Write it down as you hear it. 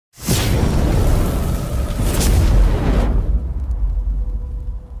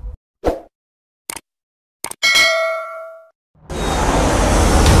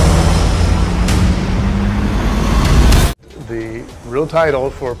real title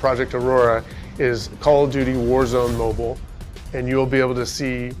for Project Aurora is Call of Duty Warzone Mobile, and you'll be able to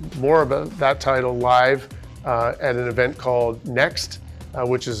see more about that title live at an event called Next,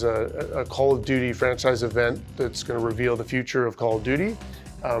 which is a Call of Duty franchise event that's going to reveal the future of Call of Duty.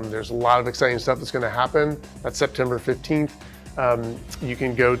 There's a lot of exciting stuff that's going to happen. That's September 15th. You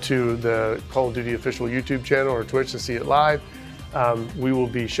can go to the Call of Duty official YouTube channel or Twitch to see it live. We will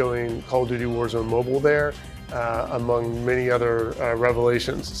be showing Call of Duty Warzone Mobile there, among many other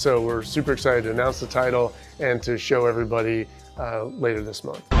revelations. So we're super excited to announce the title and to show everybody later this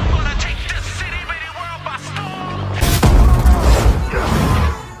month.